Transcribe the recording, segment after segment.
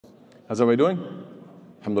How's everybody doing?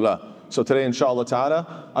 Alhamdulillah. So today, inshallah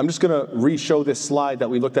ta'ala, I'm just going to re-show this slide that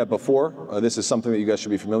we looked at before. This is something that you guys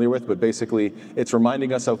should be familiar with, but basically it's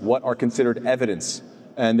reminding us of what are considered evidence.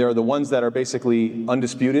 And there are the ones that are basically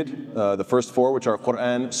undisputed, the first four, which are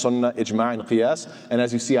Quran, Sunnah, Ijma' and Qiyas. And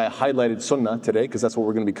as you see, I highlighted Sunnah today because that's what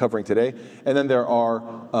we're going to be covering today. And then there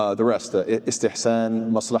are the rest,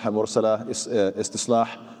 Istihsan, Maslaha Mursala,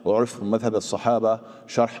 Istislah, Urf, Madhab al-Sahaba,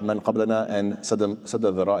 Sharh Man Qablana, and Sad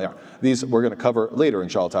al-Dhara'i'. These we're going to cover later,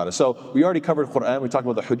 inshallah ta'ala. So we already covered Quran. We talked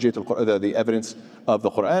about the Hujjat, the evidence of the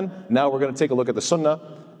Quran. Now we're going to take a look at the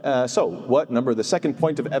Sunnah. The second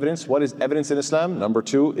point of evidence, what is evidence in Islam? Number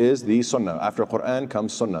 2 is the Sunnah. After Quran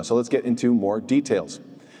comes Sunnah. So let's get into more details.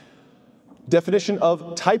 Definition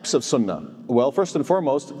of types of Sunnah. Well, first and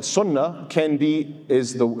foremost, Sunnah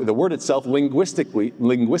is the word itself linguistically,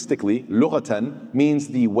 lughatan, means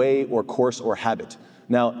the way or course or habit.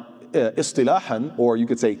 Now, istilahan, or you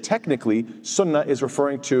could say technically, Sunnah is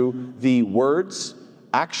referring to the words,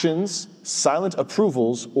 actions, silent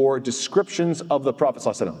approvals, or descriptions of the Prophet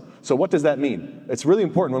ﷺ. So what does that mean? It's really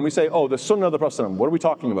important when we say, oh, the Sunnah of the Prophet ﷺ, what are we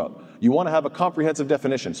talking about? You want to have a comprehensive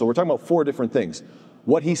definition. So we're talking about 4 different things.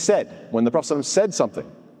 What he said, when the Prophet 'ﷺ said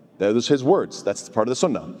something, those his words, that's part of the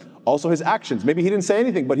Sunnah. Also his actions, maybe he didn't say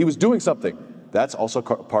anything, but he was doing something. That's also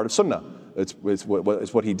part of Sunnah. It's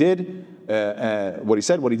what he did, what he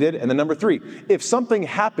said, what he did. And then number 3, if something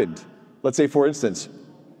happened, let's say for instance,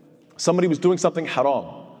 somebody was doing something haram,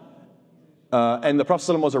 and the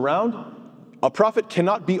Prophet ﷺ was around, a prophet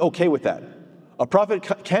cannot be okay with that. A prophet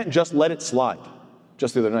can't just let it slide.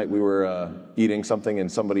 Just the other night we were eating something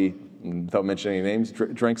and somebody, without mentioning any names,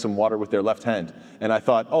 drank some water with their left hand. And I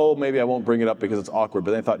thought, oh, maybe I won't bring it up because it's awkward.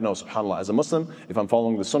 But then I thought, no, subhanAllah, as a Muslim, if I'm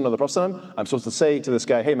following the Sunnah of the Prophet ﷺ, I'm supposed to say to this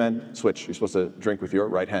guy, hey man, switch. You're supposed to drink with your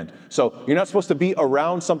right hand. So you're not supposed to be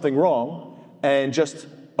around something wrong and just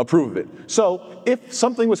approve of it. So if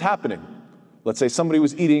something was happening, let's say somebody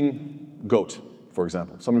was eating goat, for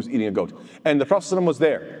example. Somebody was eating a goat. And the Prophet ﷺ was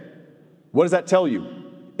there. What does that tell you?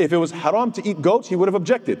 If it was haram to eat goat, he would have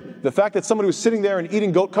objected. The fact that somebody was sitting there and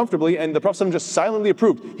eating goat comfortably and the Prophet ﷺ just silently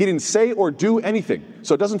approved, he didn't say or do anything.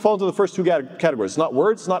 So it doesn't fall into the first 2 categories. It's not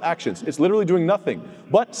words, it's not actions. It's literally doing nothing.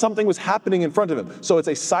 But something was happening in front of him. So it's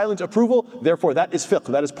a silent approval. Therefore, that is fiqh.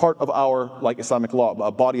 That is part of our Islamic law,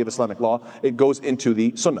 a body of Islamic law. It goes into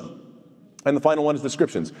the Sunnah. And the final one is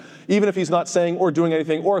descriptions. Even if he's not saying or doing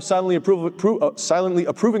anything or silently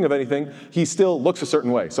approving of anything, he still looks a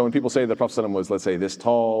certain way. So when people say the Prophet ﷺ was, let's say, this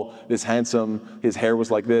tall, this handsome, his hair was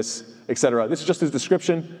like this, etc., this is just his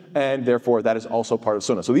description, and therefore that is also part of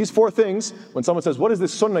Sunnah. So these 4 things, when someone says, what is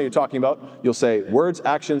this Sunnah you're talking about? You'll say words,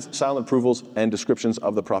 actions, silent approvals, and descriptions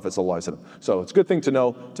of the Prophet ﷺ. So it's a good thing to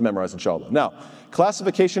know, to memorize, inshallah. Now,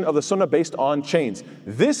 classification of the Sunnah based on chains.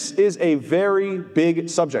 This is a very big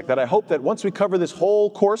subject that I hope that once we cover this whole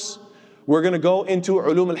course, we're going to go into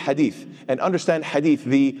ulum al-hadith and understand hadith,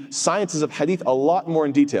 the sciences of hadith, a lot more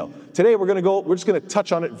in detail. Today we're just going to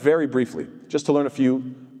touch on it very briefly, just to learn a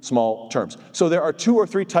few small terms. So there are 2 or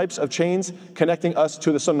 3 types of chains connecting us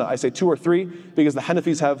to the Sunnah. I say 2 or 3 because the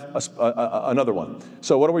Hanafis have another one.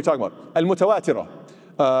 So what are we talking about? Al-mutawatirah.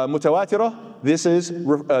 Mutawatirah,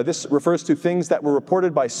 this refers to things that were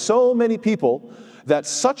reported by so many people that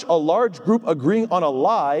such a large group agreeing on a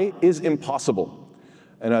lie is impossible.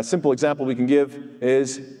 And a simple example we can give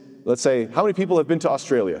is, let's say, how many people have been to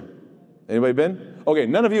Australia? Anybody been? Okay,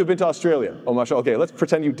 none of you have been to Australia. Oh, mashallah. Okay, let's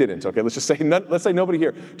pretend you didn't. Okay, let's say nobody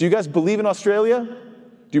here. Do you guys believe in Australia?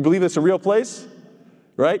 Do you believe it's a real place?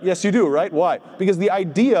 Right? Yes, you do, right? Why? Because the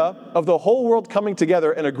idea of the whole world coming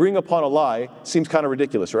together and agreeing upon a lie seems kind of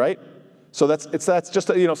ridiculous, right? So that's just,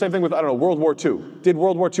 same thing with, World War II. Did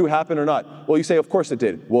World War II happen or not? Well, you say, of course it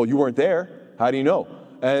did. Well, you weren't there. How do you know?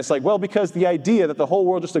 And it's like, well, because the idea that the whole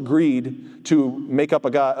world just agreed to make up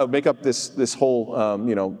this whole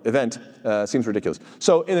event seems ridiculous.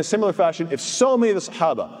 So in a similar fashion, if so many of the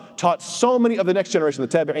Sahaba taught so many of the next generation, the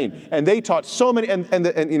Tabi'een, and they taught so many, and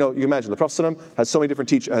you imagine the Prophet ﷺ has so many different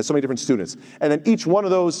teachers, has so many different students, and then each one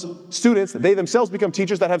of those students, they themselves become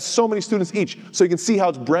teachers that have so many students each. So you can see how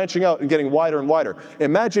it's branching out and getting wider and wider.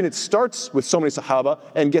 Imagine it starts with so many Sahaba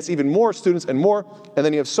and gets even more students and more, and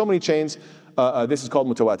then you have so many chains. This is called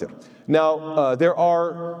mutawatir. Now, there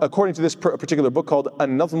are, according to this particular book called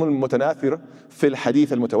An-Nazm al-Mutanathir fil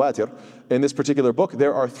Hadith al-Mutawatir, in this particular book,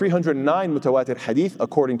 there are 309 mutawatir hadith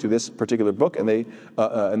according to this particular book, and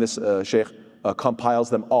this sheikh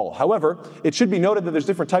compiles them all. However, it should be noted that there's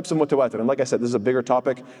different types of mutawatir, and like I said, this is a bigger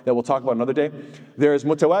topic that we'll talk about another day. There is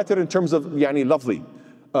mutawatir in terms of lafzi,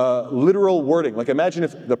 literal wording. Like imagine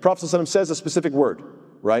if the Prophet ﷺ says a specific word,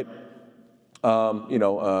 right?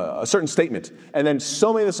 a certain statement, and then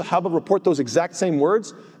so many of the Sahaba report those exact same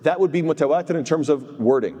words, that would be mutawatir in terms of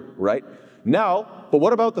wording, right? Now, but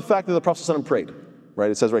what about the fact that the Prophet ﷺ prayed? Right,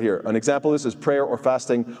 it says right here, an example of this is prayer or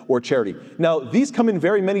fasting or charity. Now, these come in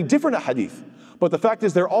very many different hadith, but the fact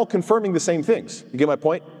is they're all confirming the same things. You get my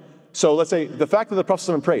point? So let's say the fact that the Prophet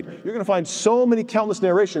ﷺ prayed, you're going to find so many countless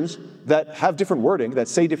narrations that have different wording, that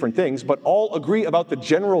say different things, but all agree about the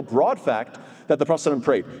general broad fact that the Prophet ﷺ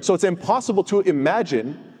prayed. So it's impossible to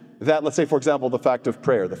imagine that, let's say, for example, the fact of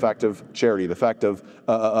prayer, the fact of charity, the fact of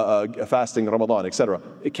fasting, Ramadan, etc.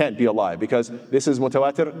 It can't be a lie because this is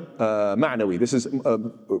mutawatir ma'nawi. This is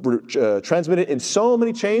transmitted in so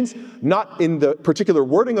many chains, not in the particular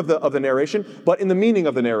wording of the narration, but in the meaning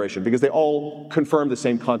of the narration, because they all confirm the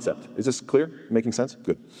same concept. Is this clear? Making sense?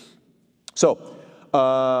 Good. So,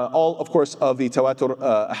 all, of course, of the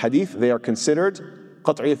tawatur hadith, they are considered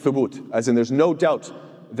qat'i thubut, as in there's no doubt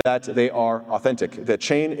that they are authentic. The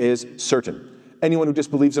chain is certain. Anyone who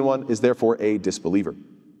disbelieves in one is therefore a disbeliever.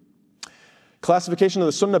 Classification of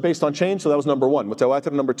the sunnah based on chain, so that was number one.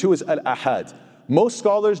 Mutawatir. Number two is al-ahad. Most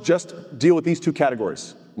scholars just deal with these two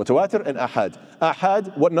categories, mutawatir and ahad.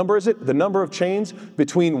 Ahad, what number is it? The number of chains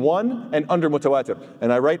between one and under mutawatir.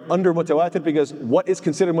 And I write under mutawatir because what is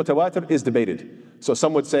considered mutawatir is debated. So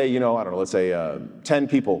some would say, I don't know, let's say 10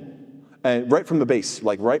 people, and right from the base,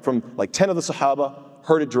 like 10 of the Sahaba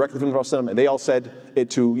heard it directly from the Prophet, and they all said it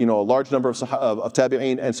to a large number of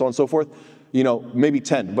tabi'een and so on and so forth, maybe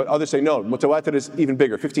 10, but others say no, mutawatir is even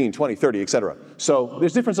bigger, 15, 20, 30, etc. So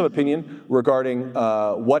there's difference of opinion regarding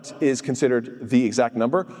what is considered the exact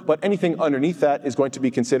number, but anything underneath that is going to be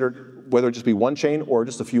considered, whether it just be one chain or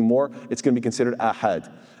just a few more, it's going to be considered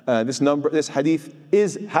ahad. This hadith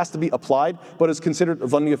has to be applied, but is considered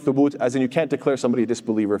dhanni thubut, as in you can't declare somebody a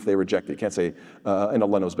disbeliever if they reject it. You can't say, and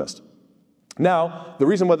Allah knows best. Now, the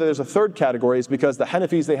reason why there's a third category is because the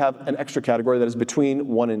Hanafis, they have an extra category that is between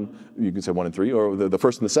one and, you can say 1 and 3, or the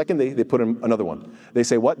first and the second, they put in another one. They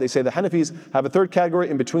say what? They say the Hanafis have a third category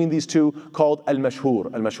in between these two called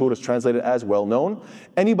al-mashhur. Al-mashhur is translated as well-known.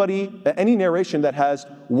 Any narration that has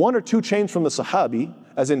one or two chains from the Sahabi,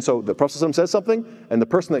 as in, so the Prophet ﷺ says something, and the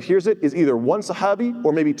person that hears it is either one Sahabi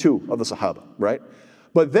or maybe two of the Sahaba, right?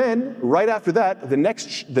 But then, right after that, the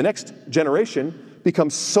next generation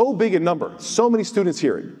becomes so big in number, so many students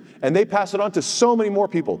hear it, and they pass it on to so many more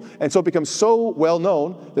people, and so it becomes so well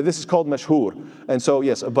known that this is called mashhur. And so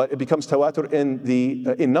yes, but it becomes tawatur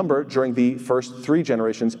in number during the first 3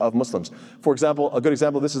 generations of Muslims. For example, a good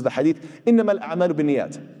example, this is the hadith, إِنَّمَا الْأَعْمَالُ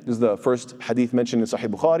بِالنِّيَّاتِ. This is the first hadith mentioned in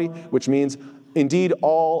Sahih Bukhari, which means indeed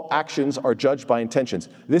all actions are judged by intentions.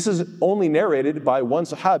 This is only narrated by one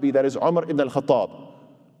Sahabi, that is Umar ibn al-Khattab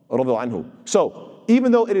radhiallahu anhu. So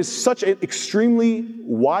even though it is such an extremely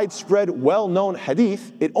widespread, well-known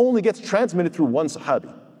hadith, it only gets transmitted through one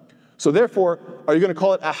Sahabi. So therefore, are you going to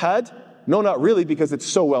call it ahad? No, not really, because it's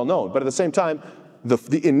so well-known. But at the same time,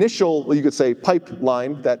 the initial, you could say,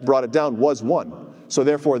 pipeline that brought it down was one. So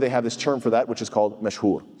therefore, they have this term for that, which is called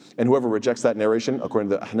mashhur. And whoever rejects that narration, according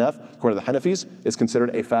to the Hanafis, is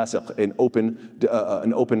considered a fasiq, an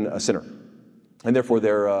open sinner. And therefore,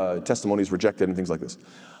 their testimony is rejected and things like this.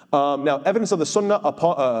 Now, evidence of the Sunnah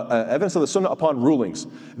upon rulings.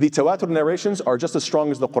 The tawatur narrations are just as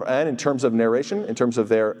strong as the Quran in terms of narration, in terms of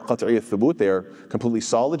their qat'i thubut. They are completely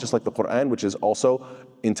solid, just like the Quran, which is also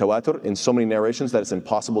in tawatur in so many narrations that it's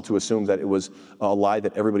impossible to assume that it was a lie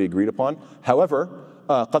that everybody agreed upon. However,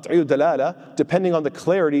 qat'i dalala, depending on the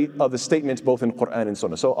clarity of the statement both in Quran and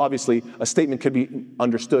Sunnah. So obviously, a statement could be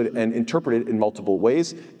understood and interpreted in multiple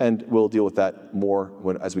ways, and we'll deal with that more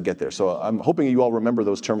as we get there. So I'm hoping you all remember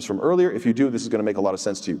those terms from earlier. If you do, this is going to make a lot of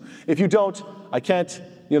sense to you. If you don't, I can't,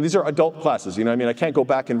 these are adult classes, I can't go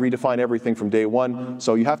back and redefine everything from day one,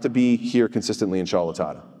 so you have to be here consistently, inshallah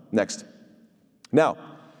ta'ala. Next. Now,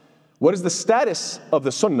 what is the status of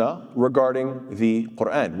the Sunnah regarding the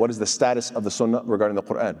Quran? What is the status of the Sunnah regarding the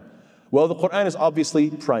Quran? Well, the Quran is obviously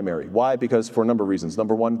primary. Why? Because for a number of reasons.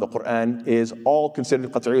 Number one, the Quran is all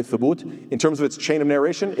considered qat'i thubut. In terms of its chain of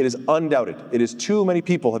narration, it is undoubted. It is too many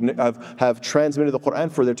people have transmitted the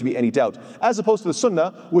Quran for there to be any doubt. As opposed to the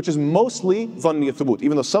Sunnah, which is mostly dhanni thubut,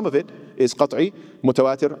 even though some of it is qat'i,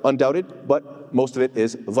 mutawatir, undoubted, but most of it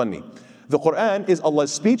is dhanni. The Quran is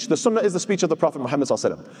Allah's speech. The Sunnah is the speech of the Prophet Muhammad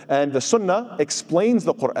ﷺ. And the Sunnah explains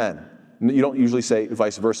the Quran. You don't usually say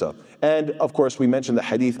vice versa. And of course, we mentioned the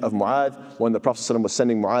hadith of Mu'adh, when the Prophet ﷺ was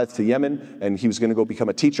sending Mu'adh to Yemen, and he was going to go become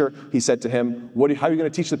a teacher. He said to him, how are you going to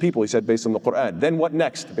teach the people? He said, based on the Quran. Then what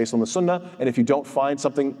next? Based on the Sunnah. And if you don't find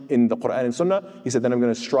something in the Quran and Sunnah, he said, then I'm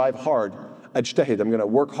going to strive hard, ajtahid, I'm going to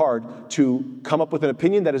work hard to come up with an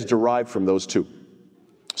opinion that is derived from those two.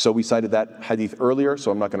 So we cited that hadith earlier,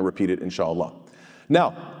 so I'm not going to repeat it, inshallah.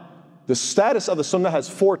 Now, the status of the sunnah has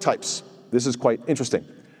 4 types. This is quite interesting.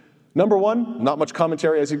 Number 1, not much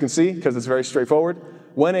commentary as you can see, because it's very straightforward.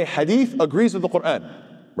 When a hadith agrees with the Quran,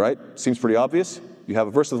 right? Seems pretty obvious. You have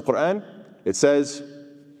a verse of the Quran, it says,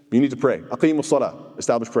 you need to pray. Aqimus salah,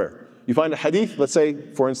 establish prayer. You find a hadith, let's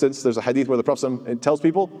say, for instance, there's a hadith where the Prophet tells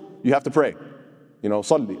people, you have to pray. You know,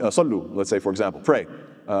 sallu, let's say, for example, pray.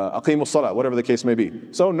 Aqimus salah, whatever the case may be.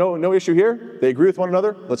 So no issue here. They agree with one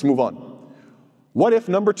another. Let's move on. What if,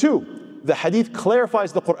 number 2, the hadith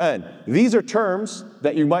clarifies the Quran? These are terms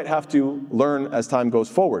that you might have to learn as time goes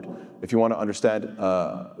forward. If you want to understand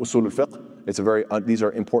Usul al-Fiqh, these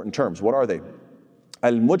are important terms. What are they?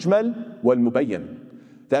 Al-Mujmal wal-Mubayyan.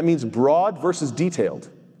 That means broad versus detailed.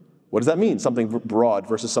 What does that mean? Something broad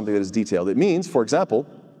versus something that is detailed. It means, for example,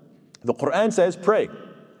 the Quran says pray,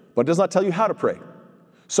 but it does not tell you how to pray.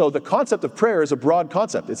 So the concept of prayer is a broad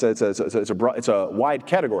concept. It's a wide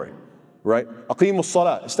category, right? Aqimus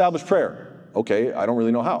salah, establish prayer. Okay, I don't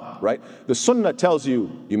really know how, right? The sunnah tells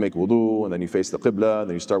you, you make wudu, and then you face the qibla, and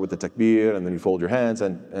then you start with the takbir, and then you fold your hands,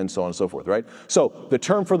 and so on and so forth, right? So the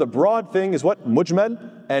term for the broad thing is what?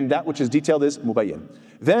 Mujmal, and that which is detailed is mubayyan.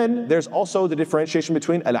 Then there's also the differentiation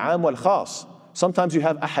between al-am wal-khas. Sometimes you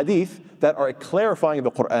have a hadith that are clarifying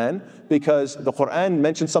the Quran because the Quran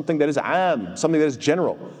mentions something that is am, something that is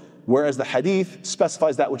general, whereas the hadith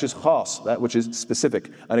specifies that which is khas, that which is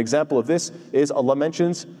specific. An example of this is Allah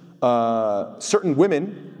mentions certain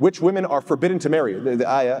women, which women are forbidden to marry. The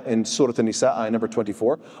ayah in Surah An-Nisa, ayah number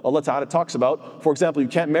 24, Allah Ta'ala talks about, for example, you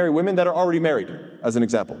can't marry women that are already married, as an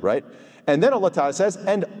example, right? And then Allah Ta'ala says,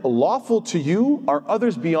 and lawful to you are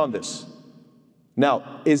others beyond this.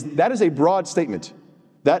 Now, that is a broad statement.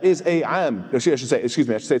 That is a am, I should say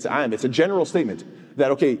it's am. It's a general statement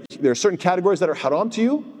that, okay, there are certain categories that are haram to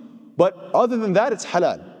you, but other than that, it's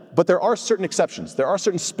halal. But there are certain exceptions. There are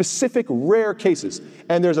certain specific rare cases.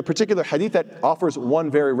 And there's a particular hadith that offers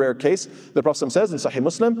one very rare case. The Prophet says in Sahih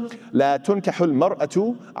Muslim, لا تنكح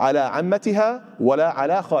المرأة على عمتها ولا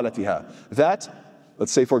على خالتها. That,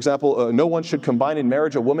 let's say, for example, no one should combine in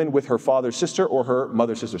marriage a woman with her father's sister or her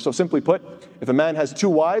mother's sister. So simply put, if a man has 2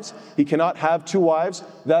 wives, he cannot have 2 wives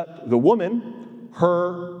that the woman,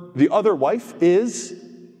 the other wife is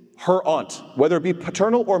her aunt, whether it be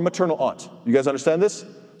paternal or maternal aunt. You guys understand this?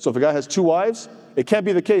 So if a guy has 2 wives, it can't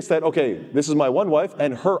be the case that, okay, this is my one wife,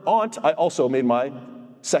 and her aunt, I also made my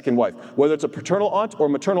second wife. Whether it's a paternal aunt or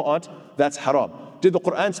maternal aunt, that's haram. Did the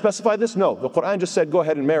Quran specify this? No. The Quran just said, go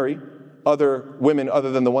ahead and marry other women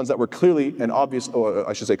other than the ones that were clearly and obvious, or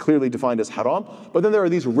I should say clearly defined as haram. But then there are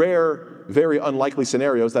these rare, very unlikely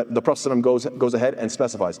scenarios that the Prophet goes ahead and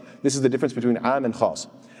specifies. This is the difference between am and khas.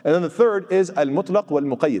 And then the third is al-mutlaq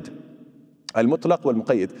wal-muqayyid. Al-mutlaq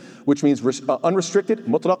wal-muqayyid, which means unrestricted.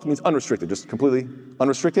 Mutlaq means unrestricted, just completely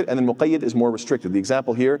unrestricted, and then muqayyid is more restricted. The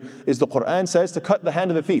example here is the Quran says to cut the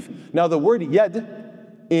hand of the thief. Now the word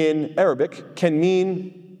yad in Arabic can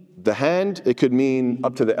mean the hand, it could mean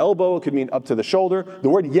up to the elbow, it could mean up to the shoulder. The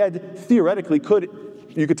word yad theoretically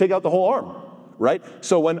you could take out the whole arm, right?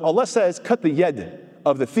 So when Allah says cut the yad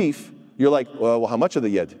of the thief, you're like, well, how much of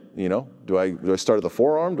the yad? You know, do I start at the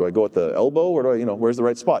forearm? Do I go at the elbow? Or do I, where's the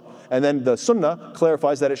right spot? And then the sunnah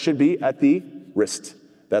clarifies that it should be at the wrist.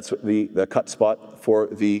 That's the cut spot for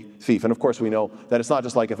the thief. And of course we know that it's not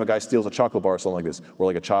just like if a guy steals a chocolate bar or something like this, or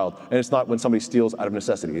like a child. And it's not when somebody steals out of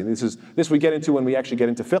necessity. And this we get into when we actually get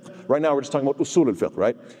into fiqh. Right now we're just talking about usul al-fiqh,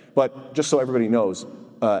 right? But just so everybody knows,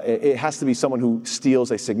 it has to be someone who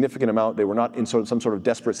steals a significant amount. They were not in some sort of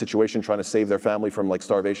desperate situation trying to save their family from like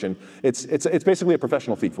starvation. It's basically a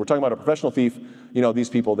professional thief. We're talking about a professional thief. These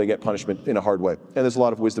people, they get punishment in a hard way. And there's a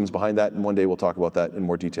lot of wisdoms behind that, and one day we'll talk about that in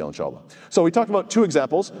more detail, inshallah. So we talked about 2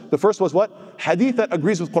 examples. The first was what? Hadith that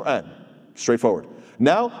agrees with Quran. Straightforward.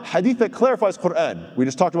 Now, hadith that clarifies Quran. We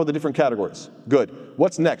just talked about the different categories. Good.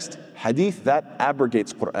 What's next? Hadith that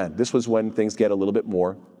abrogates Quran. This was when things get a little bit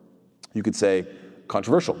more, you could say,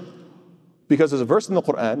 controversial. Because there's a verse in the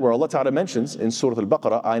Quran where Allah Ta'ala mentions in Surah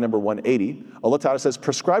Al-Baqarah, ayah number 180, Allah Ta'ala says,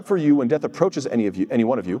 prescribe for you when death approaches any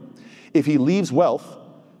one of you, if he leaves wealth,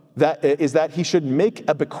 that he should make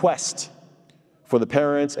a bequest for the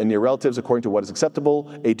parents and near relatives according to what is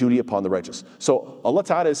acceptable, a duty upon the righteous. So Allah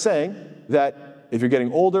Ta'ala is saying that if you're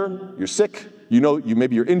getting older, you're sick,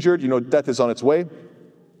 maybe you're injured, death is on its way.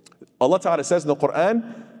 Allah Ta'ala says in the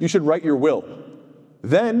Quran, you should write your will.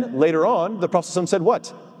 Then later on, the Prophet said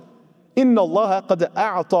what? إِنَّ اللَّهَ قَدْ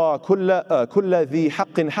أَعْطَى كُلَّ ذِي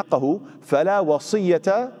حَقٍّ حَقَّهُ فَلَا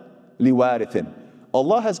وَصِيَّةَ لِوَارِثٍ.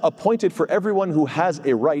 Allah has appointed for everyone who has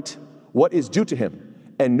a right what is due to him,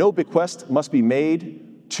 and no bequest must be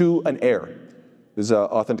made to an heir. This is an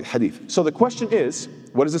authentic hadith. So the question is,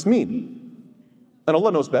 what does this mean? And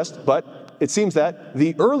Allah knows best, but it seems that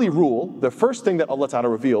the early rule, the first thing that Allah Ta'ala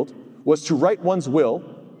revealed, was to write one's will.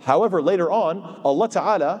 However, later on, Allah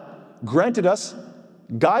Ta'ala granted us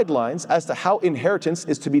guidelines as to how inheritance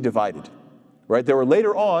is to be divided. Right? There were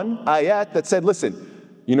later on ayat that said, listen,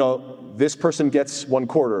 this person gets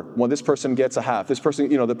 1/4, this person gets a half, this person,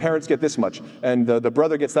 the parents get this much, and the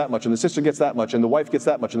brother gets that much, and the sister gets that much, and the wife gets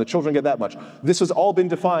that much, and the children get that much. This has all been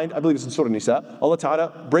defined, I believe it's in Surah Nisa. Allah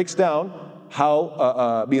Ta'ala breaks down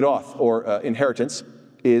how mirath, or inheritance,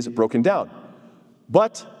 is broken down.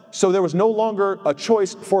 But, so there was no longer a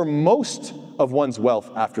choice for most of one's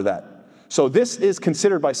wealth after that. So this is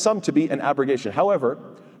considered by some to be an abrogation. However,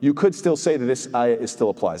 you could still say that this ayah still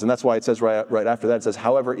applies. And that's why it says right after that, it says,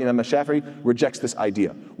 however, Imam Shafi'i rejects this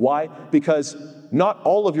idea. Why? Because not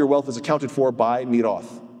all of your wealth is accounted for by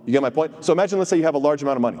mirath. You get my point? So imagine, let's say you have a large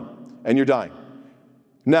amount of money and you're dying.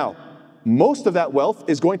 Now, most of that wealth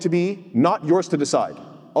is going to be not yours to decide.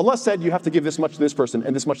 Allah said you have to give this much to this person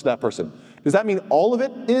and this much to that person. Does that mean all of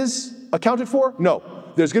it is accounted for? No.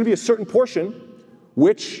 There's going to be a certain portion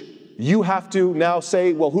which you have to now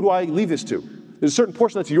say, well, who do I leave this to? There's a certain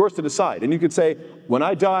portion that's yours to decide. And you could say, when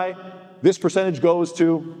I die, this percentage goes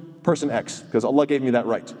to person X, because Allah gave me that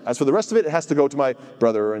right. As for the rest of it, it has to go to my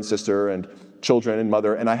brother and sister and children and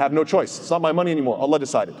mother, and I have no choice. It's not my money anymore. Allah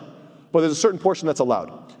decided. But there's a certain portion that's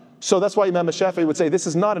allowed. So that's why Imam Shafi'i would say this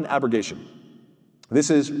is not an abrogation. This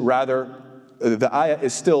is rather, the ayah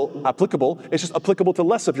is still applicable. It's just applicable to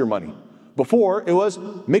less of your money. Before, it was,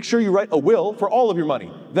 make sure you write a will for all of your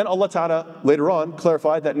money. Then Allah Ta'ala later on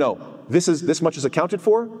clarified that no, this much is accounted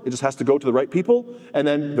for, it just has to go to the right people, and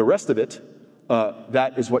then the rest of it,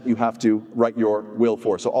 that is what you have to write your will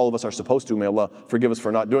for. So all of us are supposed to, may Allah forgive us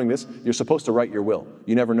for not doing this, you're supposed to write your will.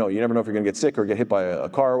 You never know. You never know if you're going to get sick or get hit by a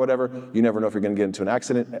car or whatever. You never know if you're going to get into an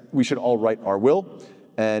accident. We should all write our will,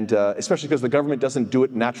 and especially because the government doesn't do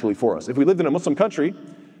it naturally for us. If we lived in a Muslim country,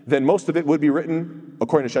 then most of it would be written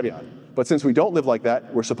according to Sharia. But since we don't live like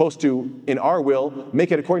that, we're supposed to, in our will,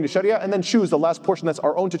 make it according to Sharia and then choose the last portion that's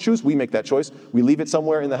our own to choose. We make that choice. We leave it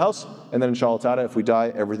somewhere in the house, and then inshallah ta'ala, if we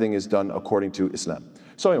die, everything is done according to Islam.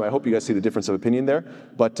 So anyway, I hope you guys see the difference of opinion there,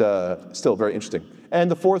 but still very interesting. And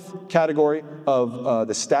the fourth category of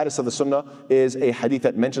the status of the Sunnah is a hadith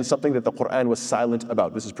that mentions something that the Quran was silent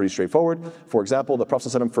about. This is pretty straightforward. For example, the Prophet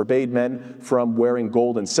ﷺ forbade men from wearing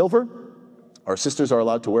gold and silver. Our sisters are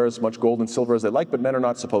allowed to wear as much gold and silver as they like, but men are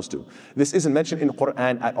not supposed to. This isn't mentioned in the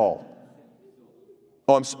Quran at all.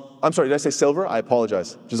 Oh, I'm sorry, did I say silver? I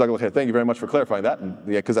apologize. Jazakallah khair. Thank you very much for clarifying that. And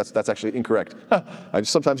yeah, because that's actually incorrect.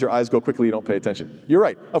 Sometimes your eyes go quickly, you don't pay attention. You're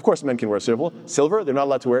right. Of course men can wear silver. They're not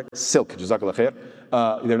allowed to wear silk. Jazakallah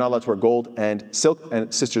khair. They're not allowed to wear gold and silk,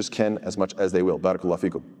 and sisters can as much as they will. Barakallah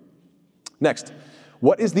fikum. Next.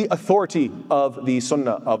 What is the authority of the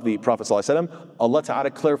Sunnah of the Prophet ﷺ? Allah Ta'ala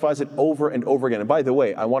clarifies it over and over again. And by the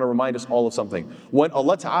way, I want to remind us all of something. When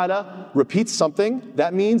Allah Ta'ala repeats something,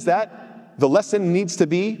 that means that the lesson needs to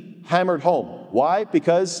be hammered home. Why?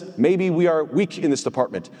 Because maybe we are weak in this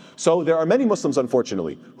department. So there are many Muslims,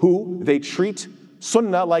 unfortunately, who they treat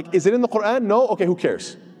Sunnah like, is it in the Quran? No? Okay, who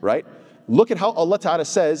cares? Right? Look at how Allah Ta'ala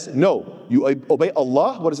says, no, you obey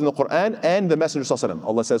Allah, what is in the Quran, and the Messenger ﷺ.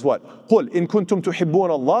 Allah says what? قُلْ إِن كُنْتُمْ تُحِبُّونَ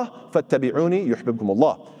اللَّهِ فَاتَّبِعُونِي يُحْبِبْكُمُ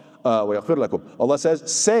اللَّهِ وَيَغْفِرْ لَكُمْ. Allah says,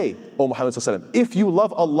 say, O Muhammad ﷺ, if you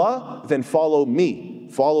love Allah, then follow me,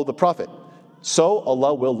 follow the Prophet. So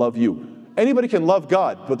Allah will love you. Anybody can love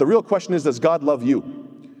God, but the real question is, does God love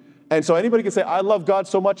you? And so anybody can say, I love God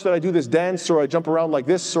so much that I do this dance, or I jump around like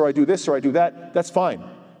this, or I do this, or I do that. That's fine.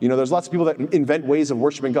 There's lots of people that invent ways of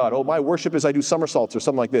worshiping God. Oh, my worship is I do somersaults or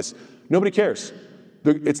something like this. Nobody cares.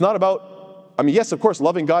 It's not about, yes, of course,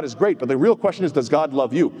 loving God is great, but the real question is, does God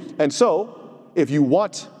love you? And so, if you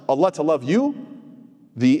want Allah to love you,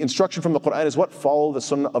 the instruction from the Quran is what? Follow the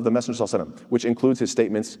Sunnah of the Messenger ﷺ, which includes his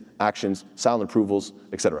statements, actions, silent approvals,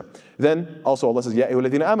 etc. Then also Allah says, Ya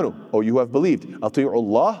ayyuhalladhina amanu, O you who have believed, ati'u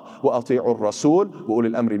Allah wa ati'u Rasul wa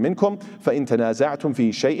ulil amri minkum, fa in tanaza'tum fi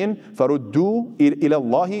shay'in faruddu ila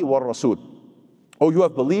Allahi wa Rasul. O you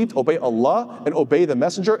have believed, obey Allah and obey the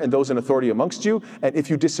Messenger and those in authority amongst you. And if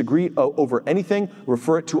you disagree over anything,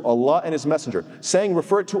 refer it to Allah and His Messenger. Saying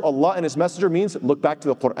refer it to Allah and His Messenger means look back to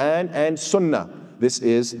the Quran and Sunnah. This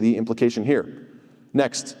is the implication here.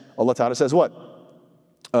 Next, Allah Ta'ala says what?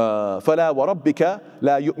 فَلَا وَرَبِّكَ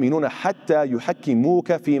لَا يُؤْمِنُونَ حَتَّى يُحَكِّمُوكَ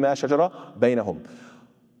فِي مَا شَجَرَ بَيْنَهُمْ.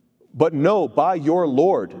 But know by your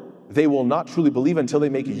Lord they will not truly believe until they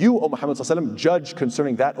make you, O Muhammad ﷺ, judge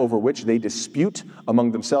concerning that over which they dispute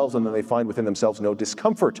among themselves, and then they find within themselves no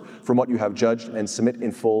discomfort from what you have judged, and submit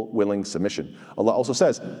in full willing submission. Allah also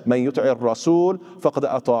says, مَن يُطِعِ الرَّسُولِ فَقَدْ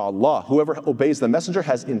أَطَاعَ اللَّهِ. Whoever obeys the messenger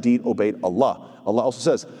has indeed obeyed Allah. Allah also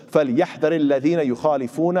says, فَلْيَحْذَرِ الَّذِينَ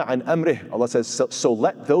يُخَالِفُونَ عَنْ أَمْرِهِ. Allah says, so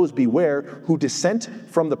let those beware who dissent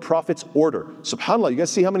from the Prophet's order. SubhanAllah, you guys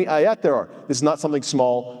see how many ayat there are. This is not something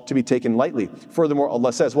small to be taken lightly. Furthermore,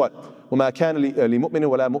 Allah says what? وَمَا كَانَ لِمُؤْمِنٍ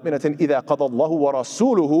وَلَا مُؤْمِنَةٍ إِذَا قَضَى اللَّهُ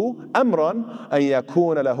وَرَسُولُهُ أَمْرًا أَن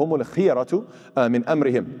يَكُونَ لَهُمُ الْخِيَرَةُ مِنْ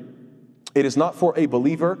أَمْرِهِمْ. It is not for a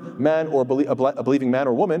believer, man or a believing man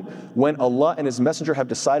or woman, when Allah and His Messenger have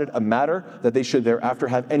decided a matter, that they should thereafter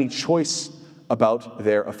have any choice about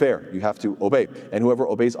their affair. You have to obey. And whoever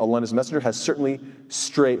obeys Allah and His Messenger has certainly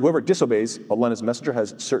strayed. Whoever disobeys Allah and His Messenger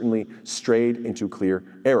has certainly strayed into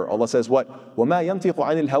clear error. Allah says what? وَمَا يَنْطِقُ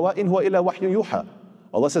عَنِ الْهَوَىٰ إِنْ هُوَ إِلَّا وَحْيٌ يُوحَىٰ.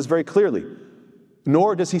 Allah says very clearly,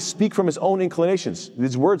 nor does He speak from His own inclinations.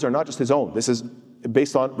 These words are not just His own. This is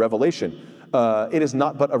based on revelation. It is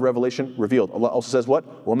not but a revelation revealed. Allah also says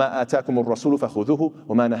what? وَمَا آتَاكُمُ الرَّسُولُ فَخُذُوهُ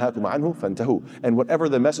وَمَا نَهَاكُمْ عَنْهُ فَانْتَهُوا. And whatever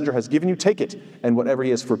the messenger has given you, take it. And whatever he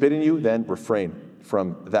has forbidden you, then refrain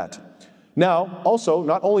from that. Now, also,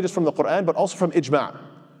 not only just from the Quran, but also from ijma'.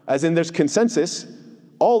 As in there's consensus,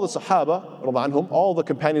 all the Sahaba, all the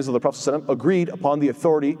companions of the Prophet ﷺ, agreed upon the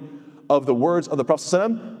authority of the words of the Prophet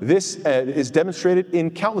ﷺ. This is demonstrated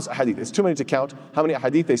in countless ahadith. It's too many to count how many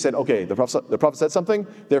ahadith they said, okay, the Prophet said something,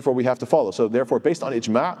 therefore we have to follow. So therefore, based on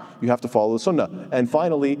ijma', you have to follow the Sunnah. And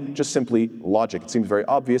finally, just simply logic. It seems very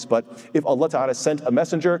obvious, but if Allah Ta'ala sent a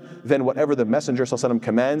messenger, then whatever the Messenger ﷺ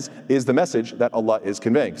commands is the message that Allah is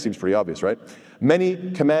conveying. Seems pretty obvious, right?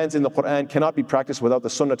 Many commands in the Quran cannot be practiced without the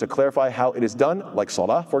Sunnah to clarify how it is done, like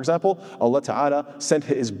Salah, for example. Allah Ta'ala sent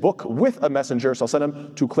His book with a Messenger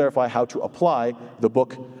ﷺ to clarify how to apply the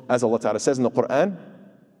book, as Allah Ta'ala says in the Quran,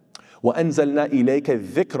 وَأَنزَلْنَا إِلَيْكَ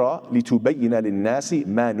الذِّكْرَ لِتُبَيِّنَ لِلنَّاسِ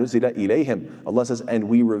مَا نُزِلَ إِلَيْهِمْ. Allah says, and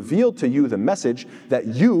we revealed to you the message that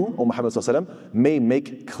you, O Muhammad ﷺ, may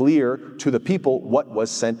make clear to the people what was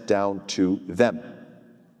sent down to them.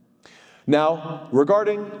 Now,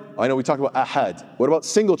 regarding, I know we talked about ahad. What about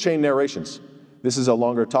single chain narrations? This is a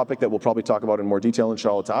longer topic that we'll probably talk about in more detail,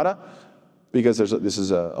 inshallah ta'ala, because this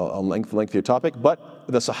is a lengthier topic. But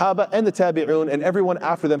the Sahaba and the Tabi'un and everyone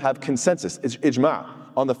after them have consensus, ijma',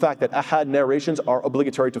 on the fact that ahad narrations are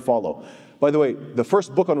obligatory to follow. By the way, the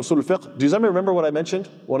first book on Usul al-Fiqh, do you remember what I mentioned?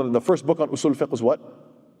 One of the first book on Usul al-Fiqh was what? Do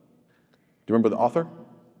you remember the author?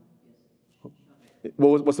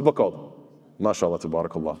 What's the book called? MashaAllah,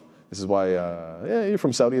 tabarakallah. This is why, you're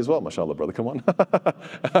from Saudi as well, mashallah, brother, come on.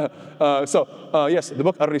 Yes, the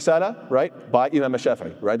book Ar-Risala, right, by Imam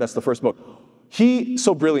al-Shafi'i, right, that's the first book. He,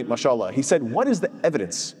 so brilliant, mashallah, he said, what is the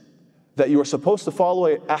evidence that you are supposed to follow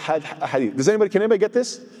a hadith? Can anybody get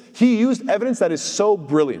this? He used evidence that is so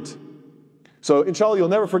brilliant. So inshallah, you'll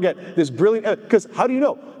never forget this brilliant, because how do you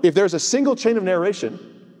know? If there's a single chain of narration,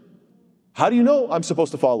 how do you know I'm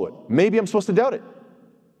supposed to follow it? Maybe I'm supposed to doubt it,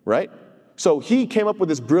 right? So he came up with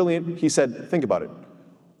this brilliant, he said, think about it.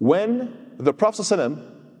 When the Prophet ﷺ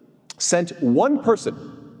sent one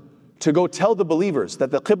person to go tell the believers that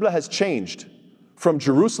the Qibla has changed from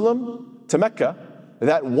Jerusalem to Mecca,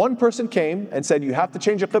 that one person came and said, you have to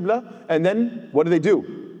change your Qibla, and then what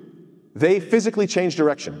do? They physically changed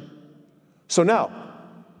direction. So now,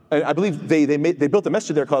 and I believe they built a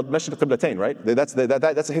masjid there called Masjid al-Qiblatain, right?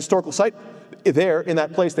 That's a historical site. There, in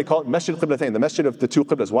that place, they call it Masjid al-Qiblatain, the masjid of the two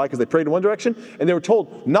Qiblas. Why? Because they prayed in one direction, and they were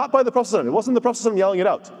told, not by the Prophet ﷺ. It wasn't the Prophet ﷺ yelling it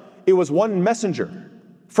out. It was one messenger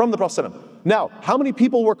from the Prophet ﷺ. Now, how many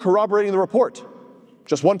people were corroborating the report?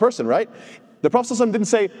 Just one person, right? The Prophet ﷺ didn't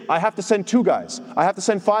say, I have to send 2 guys, I have to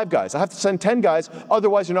send 5 guys, I have to send 10 guys,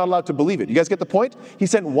 otherwise you're not allowed to believe it. You guys get the point? He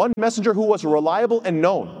sent one messenger who was reliable and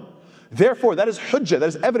known. Therefore, that is hujjah, that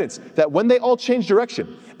is evidence that when they all changed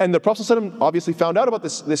direction, and the Prophet ﷺ obviously found out about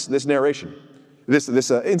this narration, this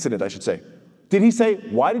incident, I should say. Did he say,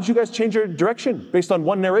 why did you guys change your direction based on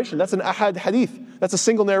one narration? That's an ahad hadith. That's a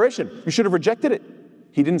single narration. You should have rejected it.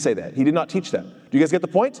 He didn't say that. He did not teach that. Do you guys get the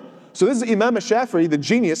point? So this is Imam al-Shafi'i, the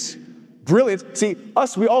genius, brilliant. See,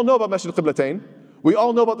 we all know about Masjid al-Qiblatain. We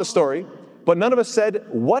all know about the story. But none of us said,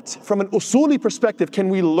 what, from an usuli perspective, can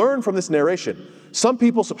we learn from this narration? Some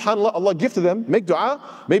people, subhanAllah, Allah gifted them, make dua.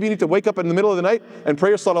 Maybe you need to wake up in the middle of the night and pray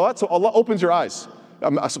your salawat, so Allah opens your eyes.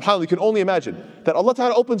 SubhanAllah, you can only imagine that Allah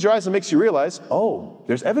Ta'ala opens your eyes and makes you realize, oh,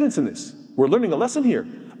 there's evidence in this. We're learning a lesson here.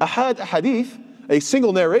 A hadith, a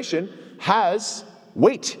single narration, has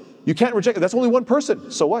weight. You can't reject it. That's only one person.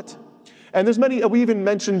 So what? And there's many, we even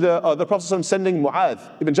mentioned the Prophet ﷺ sending Mu'adh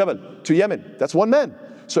ibn Jabal to Yemen. That's one man.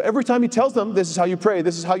 So every time he tells them, this is how you pray,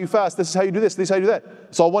 this is how you fast, this is how you do this is how you do that.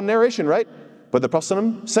 It's all one narration, right? But the Prophet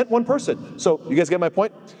ﷺ sent one person. So you guys get my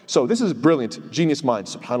point? So this is brilliant, genius mind,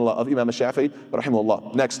 subhanAllah, of Imam al-Shafi'i,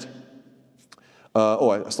 rahimahullah. Next.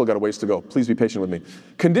 I still got a ways to go. Please be patient with me.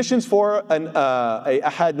 Conditions for a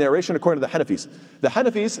ahad narration according to the Hanafis. The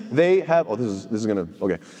Hanafis, they have,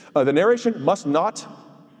 the narration must not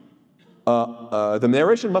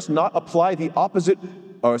apply the opposite,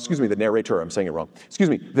 the narrator, I'm saying it wrong.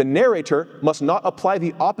 The narrator must not apply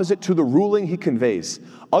the opposite to the ruling he conveys.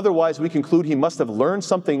 Otherwise, we conclude he must have learned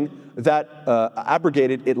something that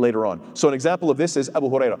abrogated it later on. So an example of this is Abu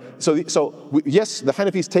Hurairah. Yes, the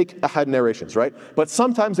Hanafis take ahad narrations, right? But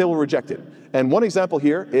sometimes they will reject it. And one example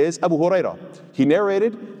here is Abu Hurairah. He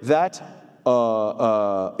narrated that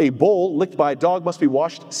a bowl licked by a dog must be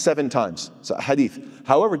washed 7 times. It's a hadith.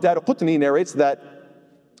 However, Daraqutni narrates that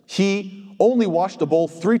he only washed the bowl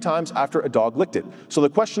 3 times after a dog licked it. So the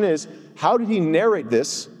question is, how did he narrate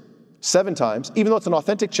this 7 times, even though it's an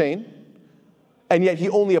authentic chain, and yet he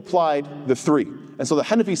only applied the 3? And so the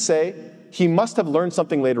Hanafis say he must have learned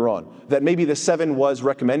something later on, that maybe the 7 was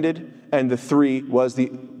recommended and the 3 was the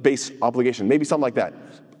base obligation, maybe something like that.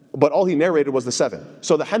 But all he narrated was the 7.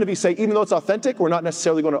 So the Hanafis say, even though it's authentic, we're not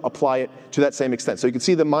necessarily going to apply it to that same extent. So you can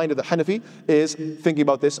see the mind of the Hanafi is thinking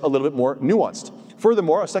about this a little bit more nuanced.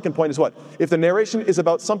 Furthermore, a second point is what? If the narration is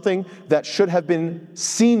about something that should have been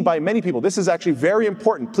seen by many people, this is actually very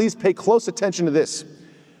important. Please pay close attention to this.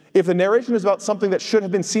 If the narration is about something that should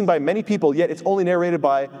have been seen by many people, yet it's only narrated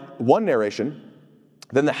by one narration,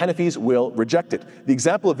 then the Hanafis will reject it. The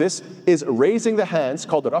example of this is raising the hands,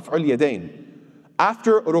 called the Raf'ul Yadayn.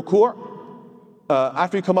 After ruku',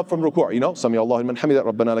 after you come up from ruku', Sami Allahu liman hamida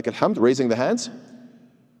Rabbana lakal hamd, raising the hands.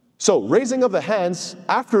 So raising of the hands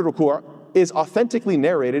after ruku' is authentically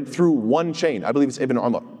narrated through one chain. I believe it's Ibn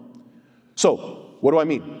Umar. So what do I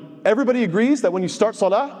mean? Everybody agrees that when you start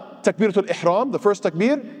salah, takbiratul ihram, the first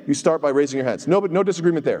takbir, you start by raising your hands. No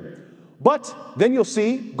disagreement there. But then you'll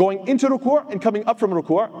see, going into ruku' and coming up from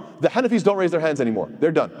ruku', the Hanafis don't raise their hands anymore.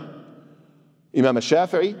 They're done. Imam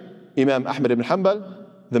al-Shafi'i, Imam Ahmad ibn Hanbal,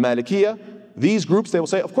 the Malikiyah, these groups, they will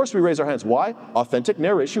say, of course we raise our hands. Why? Authentic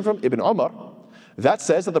narration from Ibn Umar that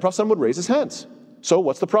says that the Prophet would raise his hands. So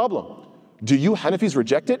what's the problem? Do you Hanafis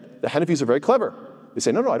reject it? The Hanafis are very clever. They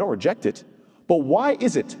say, no, I don't reject it. But why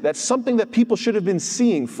is it that something that people should have been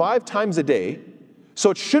seeing 5 times a day, so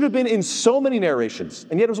it should have been in so many narrations,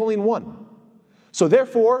 and yet it was only in one? So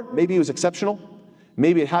therefore, maybe it was exceptional,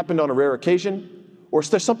 maybe it happened on a rare occasion, or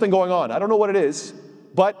there's something going on. I don't know what it is.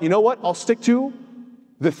 But you know what? I'll stick to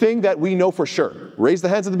the thing that we know for sure. Raise the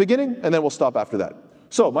hands at the beginning, and then we'll stop after that.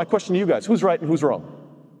 So my question to you guys, who's right and who's wrong?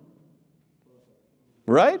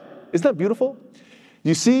 Right? Isn't that beautiful?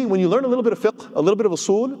 You see, when you learn a little bit of fiqh, a little bit of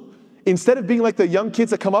usul, instead of being like the young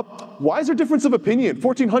kids that come up, why is there difference of opinion?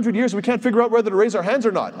 1400 years, we can't figure out whether to raise our hands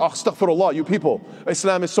or not. Oh, astaghfirullah, you people.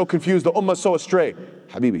 Islam is so confused, the ummah is so astray.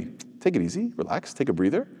 Habibi, take it easy, relax, take a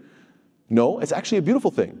breather. No, it's actually a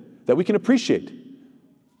beautiful thing that we can appreciate.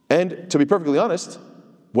 And to be perfectly honest,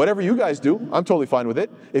 whatever you guys do, I'm totally fine with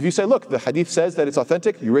it. If you say, look, the hadith says that it's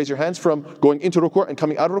authentic, you raise your hands from going into ruku' and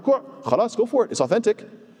coming out of ruku', khalas, go for it, it's authentic.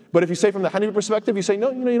 But if you say from the Hanafi perspective, you say,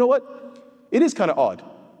 no, you know what? It is kind of odd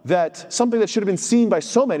that something that should have been seen by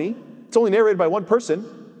so many, it's only narrated by one person,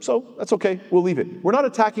 so that's okay, we'll leave it. We're not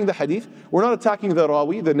attacking the hadith, we're not attacking the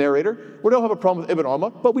rawi, the narrator, we don't have a problem with Ibn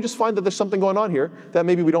Umar, but we just find that there's something going on here that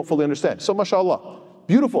maybe we don't fully understand. So mashallah.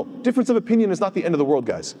 Beautiful. Difference of opinion is not the end of the world,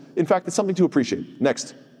 guys. In fact, it's something to appreciate.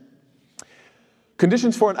 Next.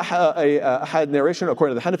 Conditions for an ahad narration,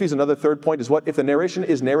 according to the Hanafis, another third point is what? If the narration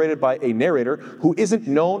is narrated by a narrator who isn't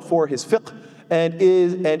known for his fiqh and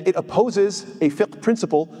it opposes a fiqh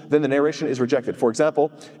principle, then the narration is rejected. For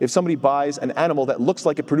example, if somebody buys an animal that looks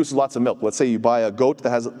like it produces lots of milk, let's say you buy a goat that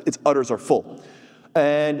has its udders are full,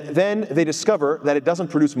 and then they discover that it doesn't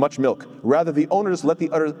produce much milk. Rather, the owners let the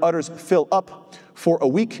udders fill up for a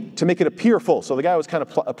week to make it appear full. So the guy was kind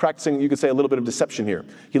of practicing, you could say, a little bit of deception here.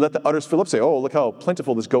 He let the udders fill up, say, oh, look how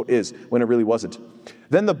plentiful this goat is, when it really wasn't.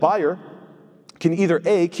 Then the buyer can either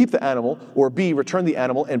A, keep the animal, or B, return the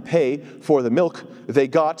animal and pay for the milk they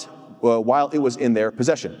got while it was in their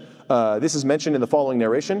possession. This is mentioned in the following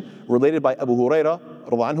narration, related by Abu Hurairah,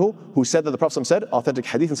 who said that the Prophet said, authentic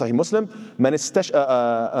hadith in Sahih Muslim, man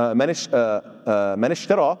ishtara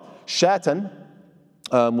shatan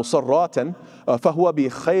musarratan فهو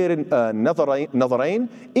بخير نظرين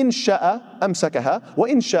إن شاء أمسكها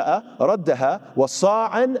وإن شاء ردها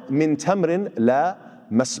وصاعا من تمر لا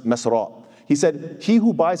مسراء. He said, he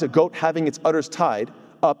who buys a goat having its udders tied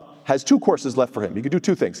up has 2 courses left for him. He can do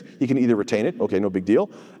 2 things. He can either retain it, okay, no big deal,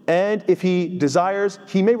 and if he desires,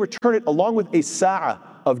 he may return it along with a sa'a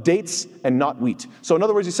of dates and not wheat. So in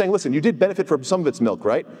other words, he's saying, listen, you did benefit from some of its milk,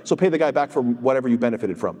 right? So pay the guy back for whatever you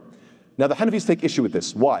benefited from. Now the Hanafis take issue with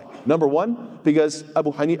this. Why? Number 1, because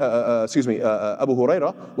Abu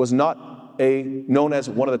Hurairah was not known as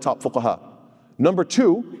one of the top fuqaha. Number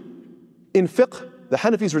 2, in fiqh, the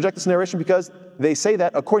Hanafis reject this narration because they say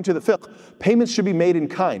that, according to the fiqh, payments should be made in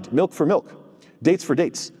kind, milk for milk, dates for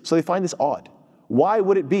dates. So they find this odd. Why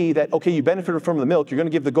would it be that, okay, you benefited from the milk, you're going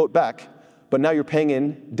to give the goat back, but now you're paying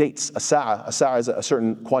in dates, a sa'a. A sa'a is a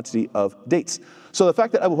certain quantity of dates. So the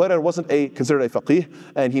fact that Abu Hurairah wasn't considered a faqih,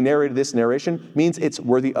 and he narrated this narration, means it's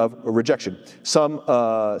worthy of rejection. Some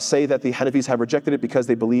say that the Hanafis have rejected it because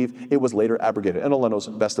they believe it was later abrogated, and Allah knows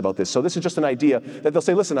best about this. So this is just an idea that they'll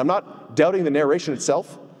say, listen, I'm not doubting the narration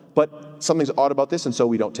itself, but something's odd about this, and so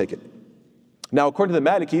we don't take it. Now, according to the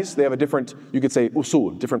Malikis, they have a different, you could say,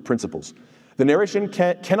 usul, different principles. The narration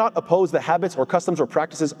cannot oppose the habits or customs or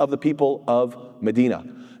practices of the people of Medina.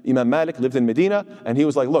 Imam Malik lived in Medina, and he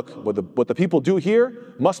was like, look, what the people do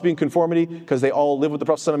here must be in conformity because they all live with the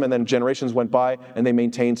Prophet ﷺ, and then generations went by and they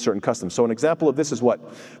maintained certain customs. So an example of this is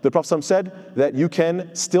what? The Prophet ﷺ said that you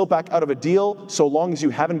can still back out of a deal so long as you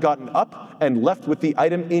haven't gotten up and left with the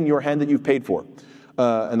item in your hand that you've paid for.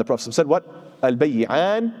 And the Prophet ﷺ said what?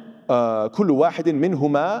 Al-Bayyi'an كل واحد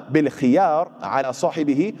منهما بالخيار على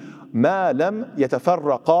صاحبه ما لم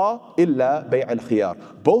يتفرقا إلا بيع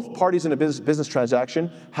الخيار. Both parties in a business transaction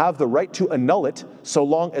have the right to annul it so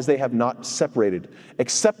long as they have not separated,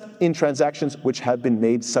 except in transactions which have been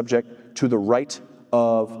made subject to the right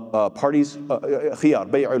of parties, khiyar,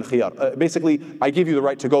 bay'ul khiyar. Basically, I give you the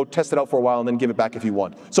right to go test it out for a while and then give it back if you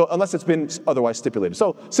want. So unless it's been otherwise stipulated.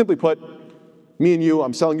 So simply put, me and you,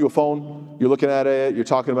 I'm selling you a phone, you're looking at it, you're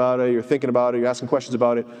talking about it, you're thinking about it, you're asking questions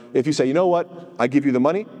about it. If you say, you know what, I give you the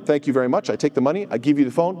money, thank you very much, I take the money, I give you the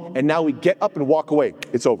phone, and now we get up and walk away,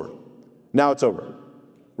 it's over. Now it's over,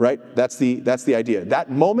 right? That's the idea. That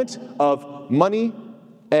moment of money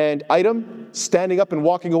and item, standing up and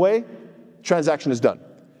walking away, transaction is done.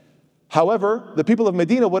 However, the people of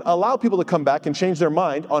Medina would allow people to come back and change their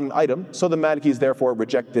mind on an item, so the Malikis therefore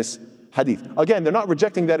reject this hadith. Again, they're not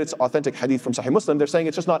rejecting that it's authentic hadith from Sahih Muslim, they're saying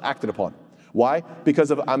it's just not acted upon. Why?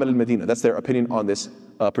 Because of Amal al-Medina. That's their opinion on this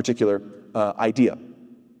particular idea.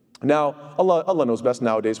 Now, Allah knows best.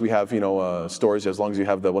 Nowadays we have, stories, as long as you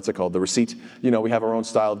have the, the receipt, we have our own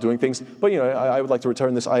style of doing things. But, I would like to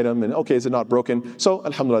return this item, and okay, is it not broken? So,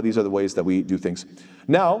 alhamdulillah, these are the ways that we do things.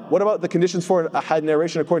 Now, what about the conditions for a had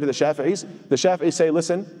narration according to the Shafi'is? The Shafi'is say,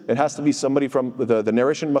 listen, it has to be somebody from, the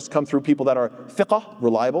narration must come through people that are thiqah,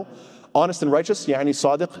 reliable, honest and righteous, yani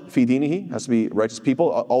sadiq fi dinihi, has to be righteous people,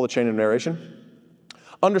 all the chain of narration.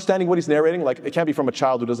 Understanding what he's narrating, like it can't be from a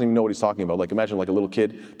child who doesn't even know what he's talking about. Like imagine like a little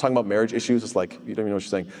kid talking about marriage issues, it's like, you don't even know what you're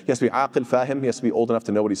saying. He has to be aqil, fahim, he has to be old enough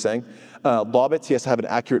to know what he's saying. Dabit, he has to have an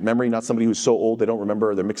accurate memory, not somebody who's so old they don't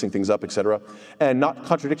remember, they're mixing things up, etc. And not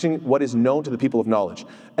contradicting what is known to the people of knowledge.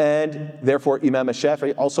 And therefore Imam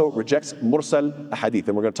al-Shafi'i also rejects mursal hadith.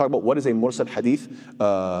 And we're going to talk about what is a mursal hadith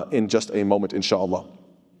in just a moment, inshallah.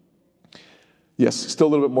 Yes, still a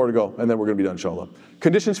little bit more to go, and then we're going to be done, inshallah.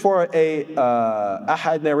 Conditions for a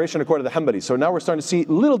ahad narration according to the Hanbali. So now we're starting to see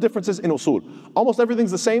little differences in usul. Almost everything's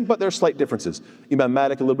the same, but there are slight differences. Imam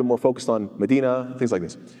Malik a little bit more focused on Medina, things like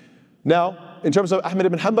this. Now, in terms of Ahmad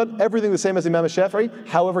ibn Hanbal, everything the same as Imam al-Shafi'i.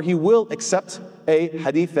 However, he will accept a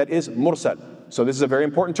hadith that is mursal. So this is a very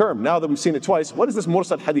important term. Now that we've seen it twice, what is this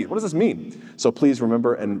mursal hadith? What does this mean? So please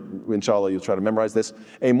remember, and inshallah you'll try to memorize this.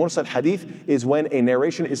 A mursal hadith is when a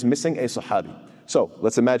narration is missing a sahabi. So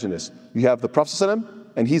let's imagine this. You have the Prophet ﷺ,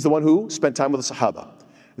 and he's the one who spent time with the Sahaba.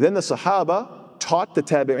 Then the Sahaba taught the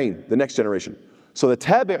Tabi'een, the next generation. So the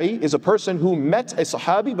Tabi'i is a person who met a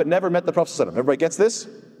Sahabi but never met the Prophet ﷺ. Everybody gets this?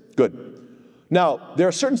 Good. Now, there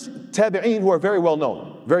are certain Tabi'een who are very well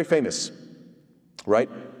known, very famous, right?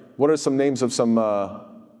 What are some names of some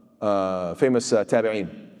famous Tabi'een?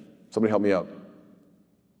 Somebody help me out.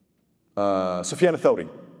 Sufyan al-Thawri,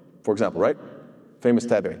 for example, right? Famous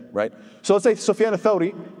Tabi'i, right? So let's say Sufyan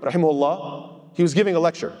al-Thawri, rahimahullah, he was giving a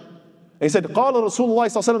lecture. And he said, قال Rasulullah sallallahu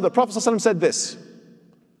alaihi wasallam, the Prophet sallallahu alaihi wasallam said this.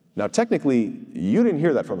 Now technically, you didn't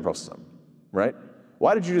hear that from the Prophet sallallahu alaihi wasallam, right?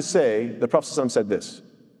 Why did you just say the Prophet sallallahu alaihi wasallam said this?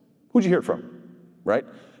 Who'd you hear it from, right?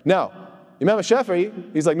 Now, Imam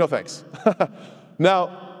al-Shafi'i, he's like, no thanks.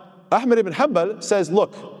 Now, Ahmad ibn Hanbal says,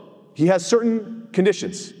 look, he has certain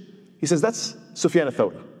conditions. He says, that's Sufyan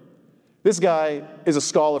al-Thawri. This guy is a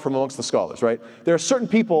scholar from amongst the scholars, right? There are certain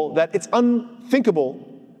people that it's unthinkable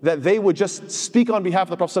that they would just speak on behalf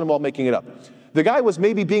of the Prophet ﷺ while making it up. The guy was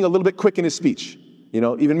maybe being a little bit quick in his speech.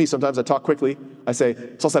 Even me, sometimes I talk quickly. I say,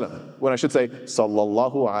 sallallahu when I should say,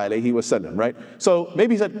 sallallahu alayhi wasallam, right? So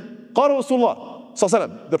maybe he said, qala Rasulullah,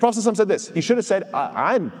 sallallahu. The Prophet said this. He should have said,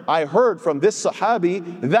 I heard from this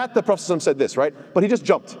sahabi that the Prophet said this, right? But he just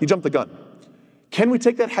jumped. He jumped the gun. Can we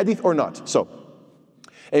take that hadith or not? So,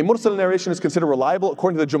 a mursal narration is considered reliable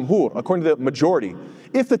according to the jumhur, according to the majority,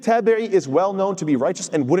 if the tabi'i is well known to be righteous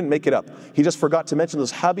and wouldn't make it up. He just forgot to mention the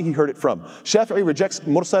sahabi he heard it from. Shafi'i rejects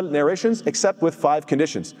mursal narrations except with 5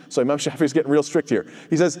 conditions. So Imam Shafi'i is getting real strict here.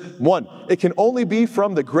 He says, 1, it can only be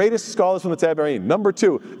from the greatest scholars from the tabi'in. Number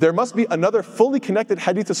 2, there must be another fully connected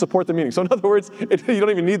hadith to support the meaning. So in other words, you don't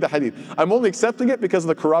even need the hadith. I'm only accepting it because of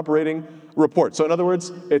the corroborating report. So in other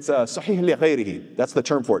words, it's sahih li ghayrihi. That's the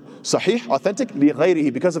term for it. Sahih, authentic, li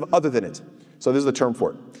ghayrihi, because of other than it. So this is the term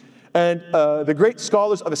for it. And the great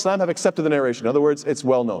scholars of Islam have accepted the narration. In other words, it's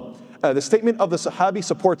well known. The statement of the Sahabi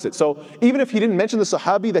supports it. So even if he didn't mention the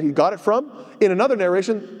Sahabi that he got it from, in another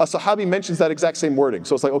narration, a Sahabi mentions that exact same wording.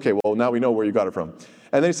 So it's like, okay, well, now we know where you got it from.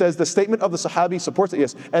 And then he says, the statement of the Sahabi supports it,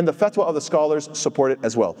 yes, and the fatwa of the scholars support it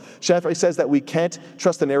as well. Shafi'i says that we can't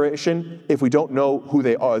trust the narration if we don't know who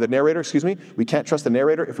they are. The narrator, we can't trust the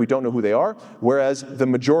narrator if we don't know who they are, whereas the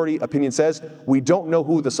majority opinion says, we don't know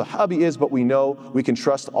who the Sahabi is, but we know we can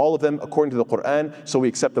trust all of them according to the Quran, so we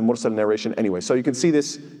accept the mursal narration anyway. So you can see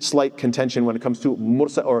this slight contention when it comes to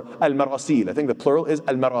mursal or al-marasil. I think the plural is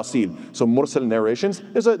al-marasil. So mursal narrations.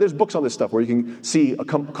 There's books on this stuff where you can see a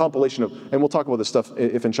compilation of, and we'll talk about this stuff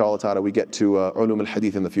if inshallah ta'ala we get to ulum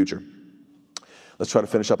al-hadith in the future. Let's try to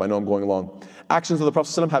finish up. I know I'm going long. Actions of the Prophet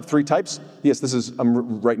ﷺ have 3 types. Yes,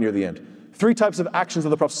 I'm right near the end. 3 types of actions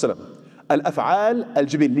of the Prophet ﷺ. Al-af'al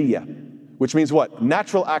al-jibiliyya, which means what?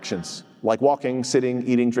 Natural actions, like walking, sitting,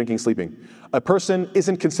 eating, drinking, sleeping. A person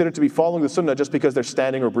isn't considered to be following the sunnah just because they're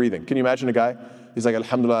standing or breathing. Can you imagine a guy? He's like,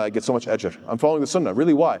 alhamdulillah, I get so much ajr. I'm following the sunnah.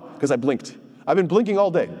 Really, why? Because I blinked. I've been blinking all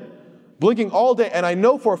day. Blinking all day, and I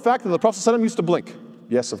know for a fact that the Prophet ﷺ used to blink.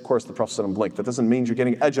 Yes, of course, the Prophet ﷺ blinked. That doesn't mean you're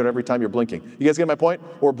getting ajr every time you're blinking. You guys get my point?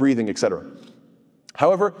 Or breathing, etc.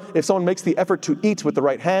 However, if someone makes the effort to eat with the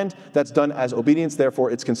right hand, that's done as obedience,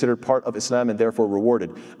 therefore it's considered part of Islam and therefore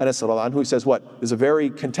rewarded. Anas radhiyallahu anhu, he says what? There's a very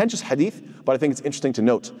contentious hadith, but I think it's interesting to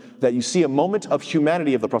note that you see a moment of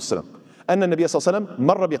humanity of the Prophet ﷺ. أن النبي صلى الله عليه وسلم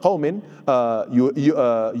مر بقوم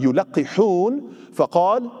يلقحون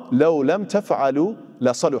فقال لو لم تفعلوا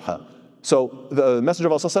لصلح. So the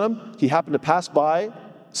Messenger of Allah, he happened to pass by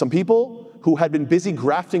some people who had been busy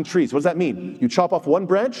grafting trees. What does that mean? You chop off one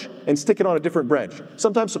branch and stick it on a different branch.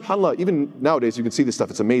 Sometimes, subhanAllah, even nowadays you can see this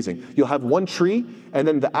stuff, it's amazing. You'll have one tree and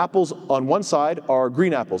then the apples on one side are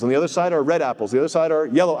green apples, and the other side are red apples, the other side are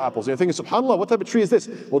yellow apples. And you're thinking, subhanAllah, what type of tree is this?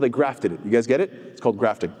 Well, they grafted it. You guys get it? It's called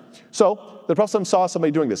grafting. So the Prophet saw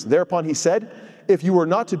somebody doing this. Thereupon he said, if you were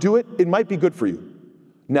not to do it, it might be good for you.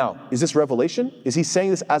 Now, is this revelation? Is he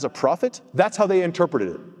saying this as a prophet? That's how they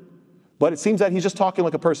interpreted it. But it seems that he's just talking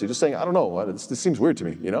like a person, just saying, I don't know, this seems weird to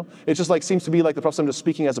me, It just seems to be like the Prophet just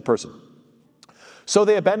speaking as a person. So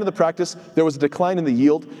they abandoned the practice. There was a decline in the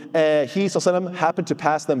yield. He, ﷺ, happened to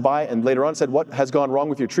pass them by and later on said, what has gone wrong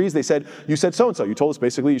with your trees? They said, you said so-and-so. You told us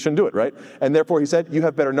basically you shouldn't do it, right? And therefore he said, you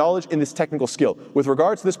have better knowledge in this technical skill. With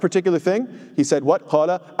regards to this particular thing, he said, what?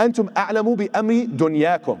 قَالَ أَنْتُمْ أَعْلَمُوا بِأَمْرِ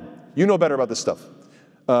دُنْيَاكُمْ. You know better about this stuff.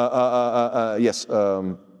 In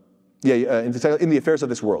the affairs of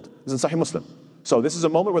this world. This is in Sahih Muslim. So this is a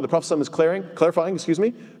moment where the Prophet is clarifying,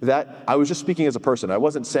 that I was just speaking as a person. I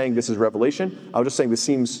wasn't saying this is revelation. I was just saying this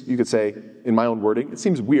seems, you could say, in my own wording, it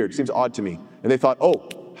seems weird, it seems odd to me. And they thought, oh,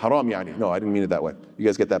 haram yani. No, I didn't mean it that way. You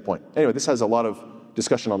guys get that point. Anyway, this has a lot of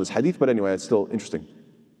discussion on this hadith, but anyway, it's still interesting.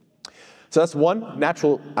 So that's one,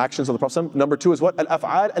 natural actions of the Prophet. Number 2 is what?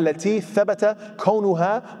 Al-af'al allati thabata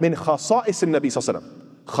kawnuha min khasa'is an-nabi sallallahu alaihi wasallam.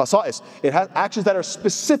 Khasa'is. It has actions that are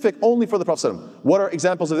specific only for the Prophet. What are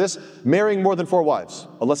examples of this? Marrying more than 4 wives.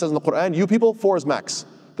 Allah says in the Quran, you people, 4 is max.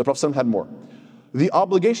 The Prophet had more. The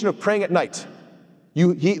obligation of praying at night.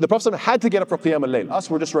 The Prophet had to get up for Qiyam al-Layl. Us,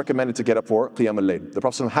 we're just recommended to get up for Qiyam al-Layl. The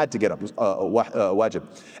Prophet had to get up, wajib.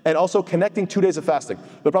 And also connecting 2 days of fasting.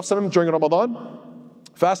 The Prophet during Ramadan,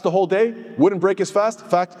 fast the whole day, wouldn't break his fast,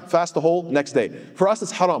 fast the whole next day. For us,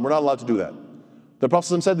 it's haram. We're not allowed to do that. The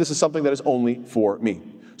Prophet said this is something that is only for me.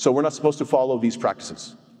 So we're not supposed to follow these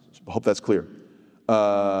practices. I hope that's clear.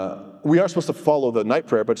 We are supposed to follow the night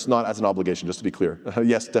prayer, but it's not as an obligation, just to be clear.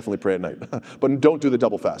 Yes, definitely pray at night. But don't do the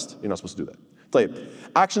double fast. You're not supposed to do that.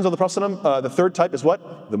 Actions of the Prophet, the 3rd type is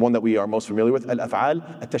what? The one that we are most familiar with,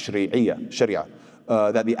 al-af'al at-tashri'iyya, sharia.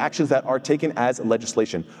 That the actions that are taken as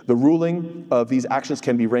legislation. The ruling of these actions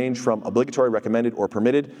can be ranged from obligatory, recommended, or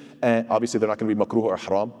permitted. And obviously they're not going to be makruh or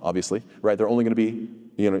haram, obviously, right? They're only going to be,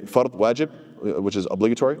 fard, wajib, which is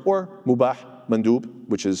obligatory, or mubah, mandub,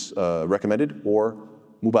 which is recommended, or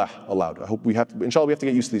mubah, allowed. I hope inshallah, we have to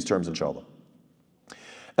get used to these terms, inshallah.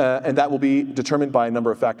 And that will be determined by a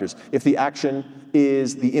number of factors. If the action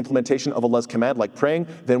is the implementation of Allah's command, like praying,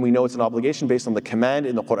 then we know it's an obligation based on the command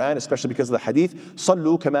in the Quran, especially because of the hadith,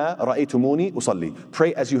 "Sallu kama ra'aytumuni usalli."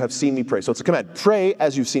 Pray as you have seen me pray. So it's a command. Pray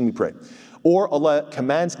as you've seen me pray. Or Allah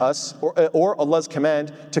commands us, or Allah's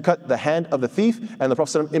command to cut the hand of the thief, and the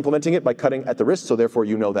Prophet ﷺ implementing it by cutting at the wrist, so therefore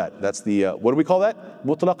you know that. That's the, what do we call that?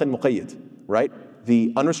 Mutlaq and muqayyid, right?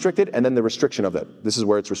 The unrestricted and then the restriction of that. This is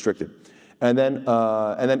where it's restricted. And then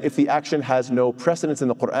if the action has no precedence in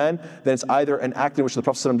the Quran, then it's either an act in which the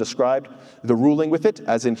Prophet ﷺ described the ruling with it,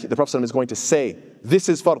 as in the Prophet ﷺ is going to say, this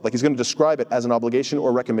is fard, like he's going to describe it as an obligation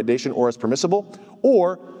or recommendation or as permissible,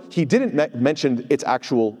 or he didn't mention its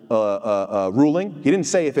actual ruling. He didn't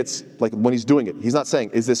say if it's like when he's doing it. He's not saying,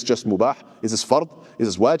 is this just mubah? Is this fard? Is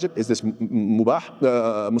this wajib? Is this mubah,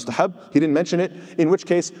 mustahab? He didn't mention it, in which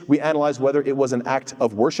case we analyze whether it was an act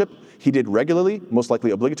of worship he did regularly, most likely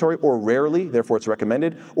obligatory, or rarely, therefore it's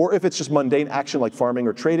recommended, or if it's just mundane action like farming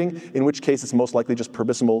or trading, in which case it's most likely just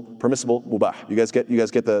permissible mubah. You guys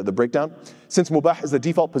get the breakdown? Since mubah is the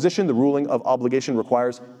default position, the ruling of obligation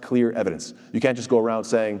requires clear evidence. You can't just go around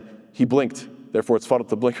saying, he blinked, therefore it's fard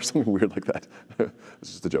to blink or something weird like that.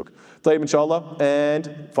 It's just a joke. Tayyib, inshallah.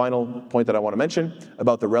 And final point that I want to mention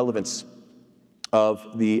about the relevance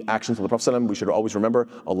of the actions of the Prophet ﷺ, we should always remember,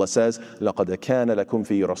 Allah says, لَقَدْ كَانَ لَكُمْ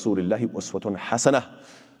فِي رَسُولِ اللَّهِ أُسْوَةٌ حَسَنَةٌ,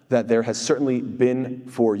 that there has certainly been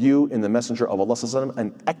for you in the Messenger of Allah ﷺ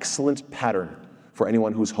an excellent pattern for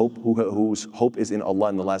anyone whose hope is in Allah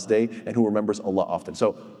in the last day and who remembers Allah often.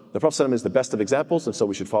 So the Prophet ﷺ is the best of examples, and so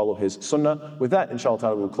we should follow his sunnah. With that, inshallah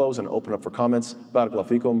ta'ala, we'll close and open up for comments. Barakallahu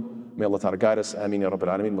feekum. May Allah ta'ala guide us. Ameen ya Rabbil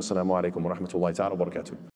Alameen. Wassalamu alaikum wa rahmatullahi ta'ala wa barakatuh.